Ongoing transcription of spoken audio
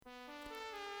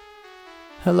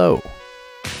Hello,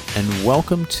 and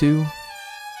welcome to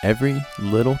Every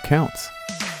Little Counts.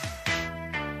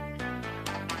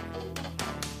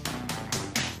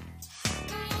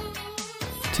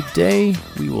 Today,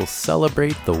 we will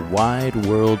celebrate the wide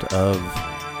world of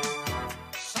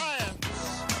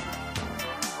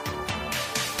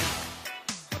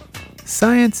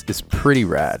science is pretty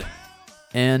rad,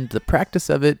 and the practice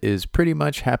of it is pretty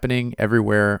much happening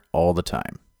everywhere all the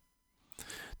time.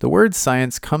 The word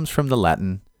science comes from the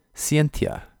Latin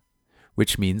scientia,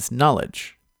 which means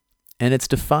knowledge, and it's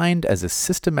defined as a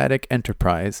systematic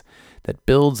enterprise that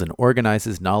builds and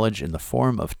organizes knowledge in the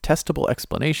form of testable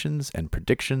explanations and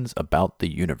predictions about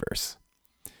the universe.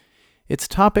 Its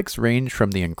topics range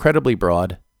from the incredibly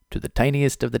broad to the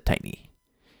tiniest of the tiny.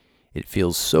 It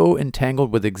feels so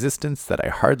entangled with existence that I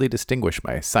hardly distinguish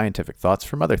my scientific thoughts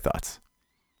from other thoughts.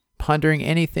 Pondering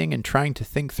anything and trying to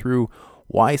think through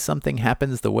why something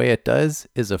happens the way it does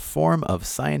is a form of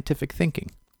scientific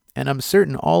thinking, and I'm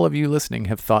certain all of you listening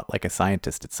have thought like a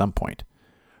scientist at some point.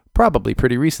 Probably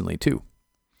pretty recently, too.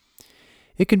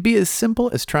 It can be as simple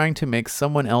as trying to make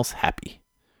someone else happy.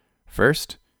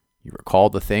 First, you recall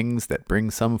the things that bring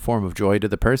some form of joy to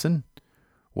the person,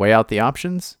 weigh out the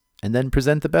options, and then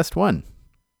present the best one.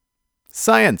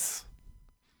 Science!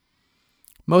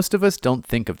 Most of us don't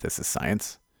think of this as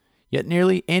science. Yet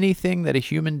nearly anything that a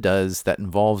human does that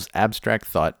involves abstract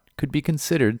thought could be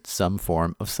considered some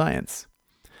form of science.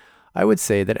 I would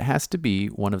say that it has to be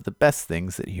one of the best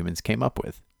things that humans came up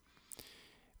with.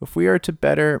 If we are to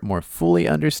better, more fully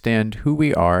understand who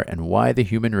we are and why the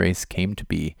human race came to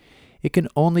be, it can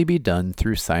only be done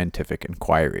through scientific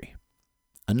inquiry.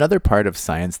 Another part of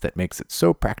science that makes it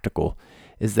so practical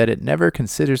is that it never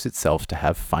considers itself to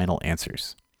have final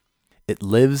answers. It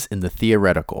lives in the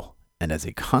theoretical, and as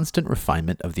a constant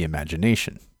refinement of the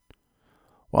imagination.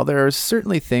 While there are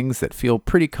certainly things that feel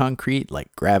pretty concrete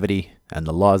like gravity and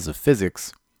the laws of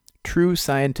physics, true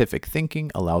scientific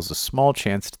thinking allows a small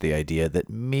chance to the idea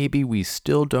that maybe we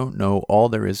still don't know all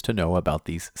there is to know about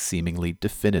these seemingly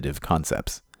definitive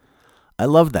concepts. I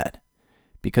love that,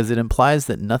 because it implies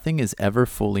that nothing is ever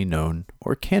fully known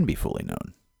or can be fully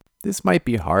known. This might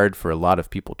be hard for a lot of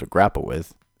people to grapple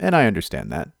with, and I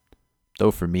understand that.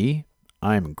 Though for me,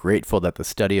 I'm grateful that the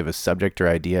study of a subject or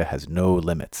idea has no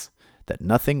limits, that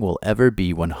nothing will ever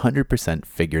be 100%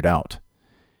 figured out.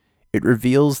 It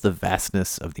reveals the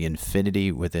vastness of the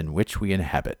infinity within which we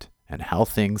inhabit, and how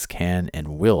things can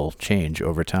and will change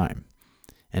over time.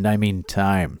 And I mean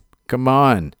time. Come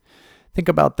on! Think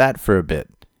about that for a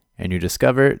bit, and you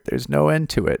discover there's no end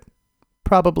to it.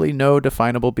 Probably no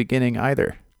definable beginning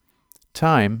either.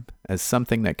 Time, as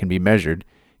something that can be measured,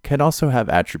 can also have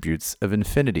attributes of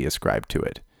infinity ascribed to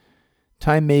it.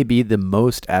 Time may be the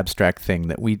most abstract thing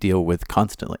that we deal with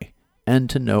constantly, and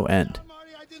to no end.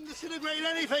 Marty, I didn't disintegrate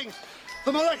anything.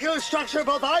 The molecular structure of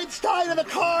both Einstein and the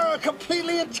car are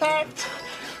completely intact.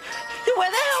 Where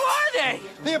the hell are they?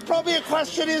 The appropriate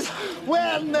question is,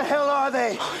 when the hell are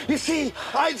they? You see,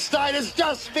 Einstein has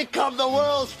just become the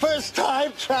world's first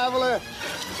time traveler.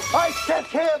 I sent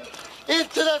him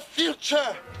into the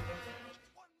future.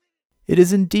 It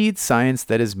is indeed science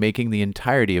that is making the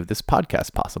entirety of this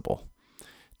podcast possible.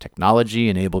 Technology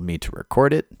enabled me to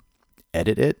record it,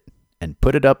 edit it, and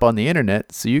put it up on the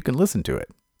internet so you can listen to it.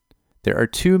 There are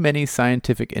too many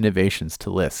scientific innovations to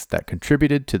list that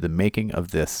contributed to the making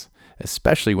of this,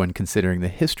 especially when considering the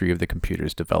history of the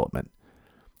computer's development.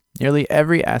 Nearly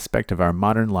every aspect of our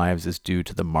modern lives is due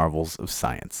to the marvels of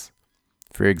science.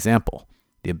 For example,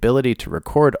 the ability to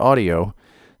record audio,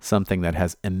 something that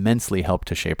has immensely helped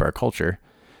to shape our culture,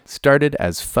 started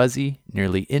as fuzzy,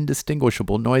 nearly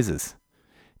indistinguishable noises.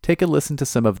 Take a listen to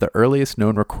some of the earliest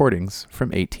known recordings from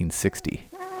 1860.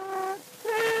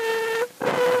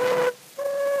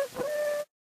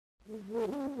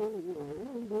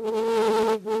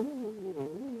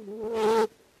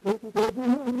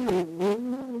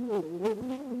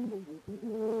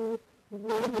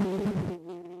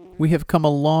 We have come a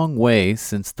long way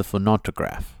since the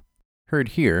phonautograph. Heard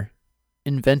here,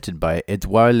 invented by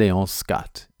Edouard Léon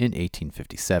Scott in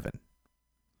 1857.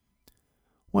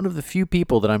 One of the few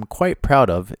people that I'm quite proud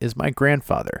of is my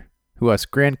grandfather, who us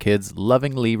grandkids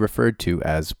lovingly referred to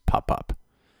as Pop-Pop.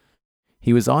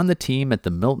 He was on the team at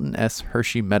the Milton S.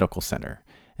 Hershey Medical Center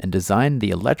and designed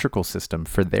the electrical system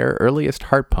for their earliest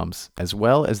heart pumps as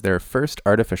well as their first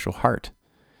artificial heart.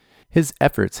 His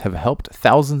efforts have helped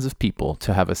thousands of people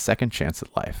to have a second chance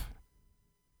at life.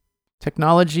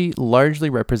 Technology largely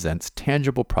represents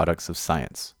tangible products of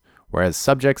science, whereas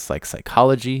subjects like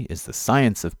psychology is the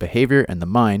science of behavior and the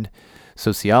mind,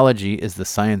 sociology is the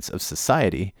science of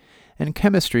society, and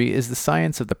chemistry is the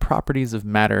science of the properties of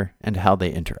matter and how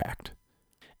they interact.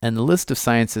 And the list of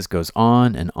sciences goes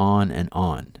on and on and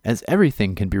on, as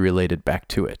everything can be related back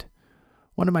to it.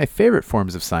 One of my favorite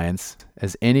forms of science,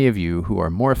 as any of you who are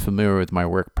more familiar with my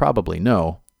work probably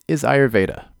know, is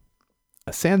Ayurveda.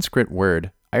 A Sanskrit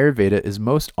word, Ayurveda is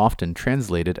most often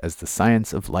translated as the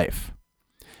science of life.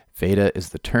 Veda is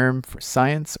the term for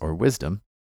science or wisdom,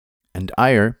 and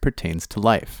Ayur pertains to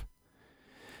life.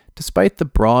 Despite the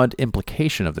broad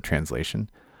implication of the translation,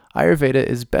 Ayurveda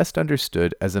is best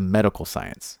understood as a medical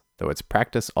science, though its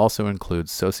practice also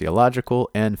includes sociological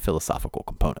and philosophical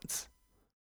components.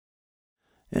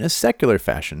 In a secular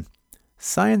fashion,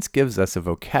 science gives us a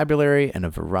vocabulary and a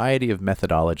variety of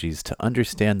methodologies to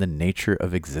understand the nature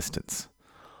of existence.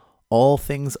 All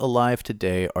things alive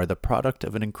today are the product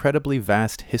of an incredibly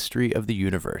vast history of the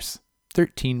universe,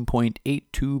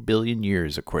 13.82 billion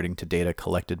years according to data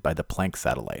collected by the Planck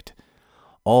satellite.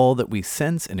 All that we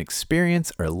sense and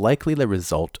experience are likely the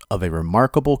result of a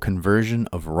remarkable conversion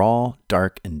of raw,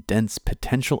 dark, and dense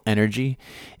potential energy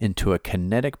into a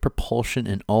kinetic propulsion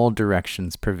in all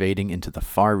directions, pervading into the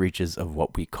far reaches of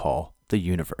what we call the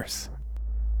universe.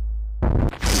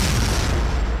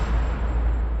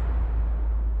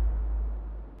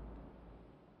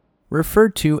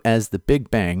 Referred to as the Big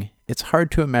Bang, it's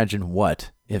hard to imagine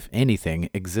what, if anything,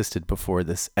 existed before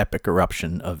this epic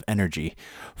eruption of energy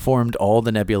formed all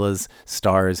the nebulas,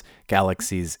 stars,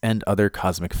 galaxies, and other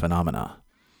cosmic phenomena.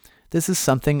 This is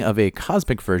something of a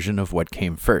cosmic version of what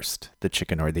came first, the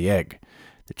chicken or the egg.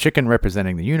 The chicken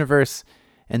representing the universe,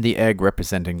 and the egg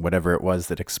representing whatever it was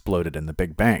that exploded in the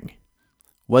Big Bang.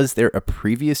 Was there a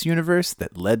previous universe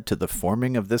that led to the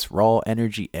forming of this raw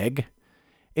energy egg?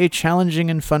 A challenging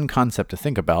and fun concept to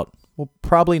think about. We'll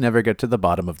probably never get to the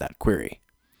bottom of that query.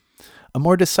 A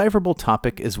more decipherable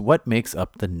topic is what makes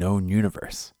up the known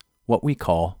universe, what we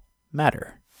call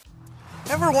matter.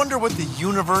 Ever wonder what the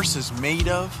universe is made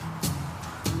of?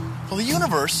 Well, the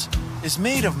universe is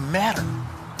made of matter.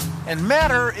 And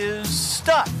matter is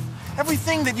stuff.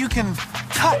 Everything that you can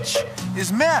touch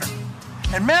is matter.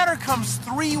 And matter comes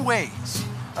three ways,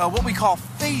 what we call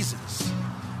phases.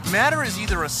 Matter is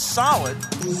either a solid,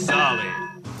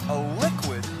 a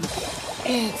liquid,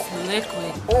 It's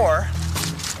liquid. or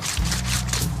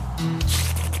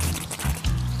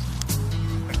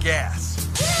a gas.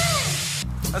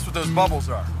 That's what those bubbles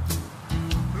are.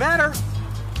 Matter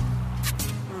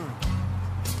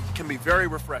can be very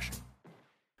refreshing.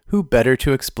 Who better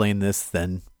to explain this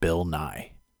than Bill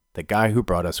Nye, the guy who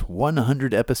brought us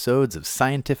 100 episodes of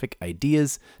scientific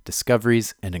ideas,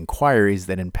 discoveries, and inquiries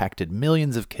that impacted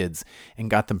millions of kids and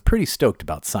got them pretty stoked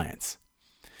about science.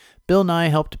 Bill Nye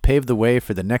helped to pave the way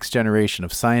for the next generation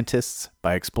of scientists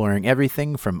by exploring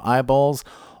everything from eyeballs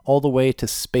all the way to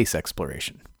space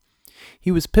exploration.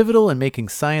 He was pivotal in making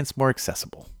science more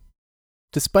accessible.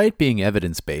 Despite being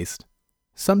evidence-based,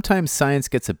 sometimes science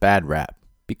gets a bad rap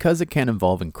because it can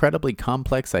involve incredibly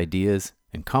complex ideas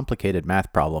and complicated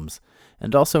math problems,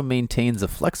 and also maintains a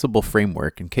flexible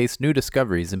framework in case new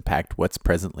discoveries impact what's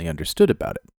presently understood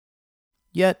about it.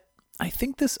 Yet, I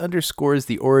think this underscores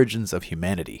the origins of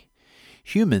humanity.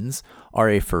 Humans are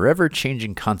a forever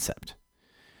changing concept.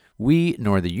 We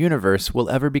nor the universe will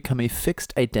ever become a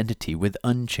fixed identity with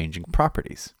unchanging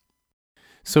properties.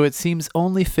 So it seems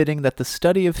only fitting that the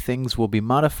study of things will be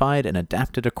modified and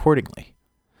adapted accordingly.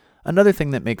 Another thing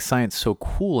that makes science so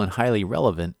cool and highly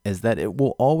relevant is that it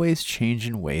will always change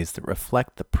in ways that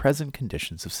reflect the present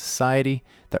conditions of society,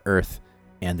 the Earth,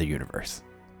 and the universe.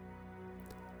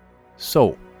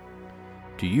 So,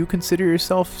 do you consider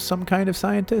yourself some kind of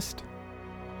scientist?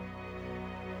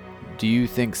 Do you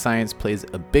think science plays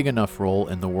a big enough role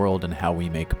in the world and how we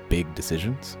make big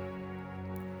decisions?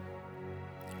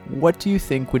 What do you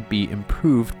think would be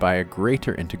improved by a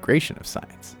greater integration of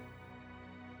science?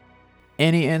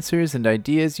 Any answers and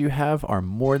ideas you have are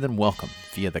more than welcome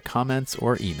via the comments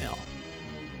or email.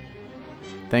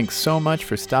 Thanks so much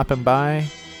for stopping by,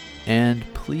 and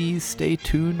please stay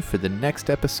tuned for the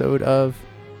next episode of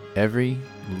Every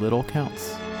Little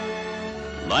Counts.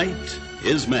 Light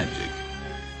is magic.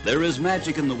 There is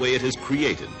magic in the way it is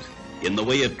created, in the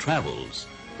way it travels,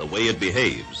 the way it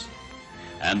behaves.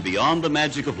 And beyond the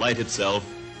magic of light itself,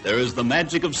 there is the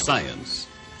magic of science,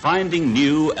 finding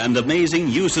new and amazing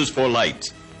uses for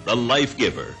light, the life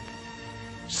giver.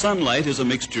 Sunlight is a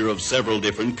mixture of several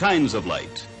different kinds of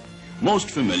light.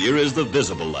 Most familiar is the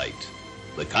visible light,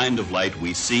 the kind of light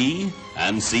we see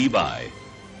and see by.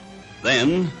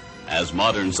 Then, as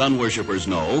modern sun worshippers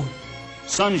know,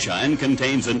 sunshine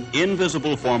contains an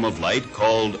invisible form of light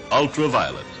called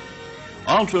ultraviolet.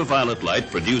 Ultraviolet light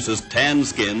produces tanned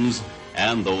skins,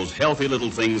 and those healthy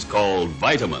little things called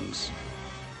vitamins.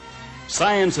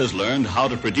 Science has learned how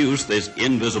to produce this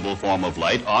invisible form of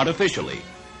light artificially.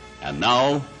 And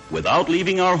now, without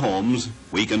leaving our homes,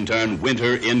 we can turn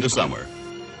winter into summer.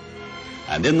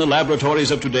 And in the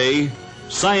laboratories of today,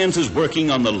 science is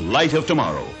working on the light of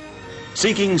tomorrow,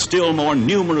 seeking still more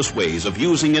numerous ways of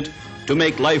using it to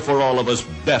make life for all of us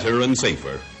better and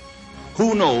safer.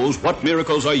 Who knows what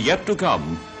miracles are yet to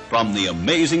come from the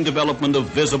amazing development of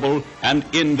visible and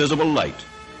invisible light,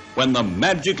 when the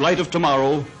magic light of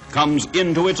tomorrow comes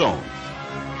into its own.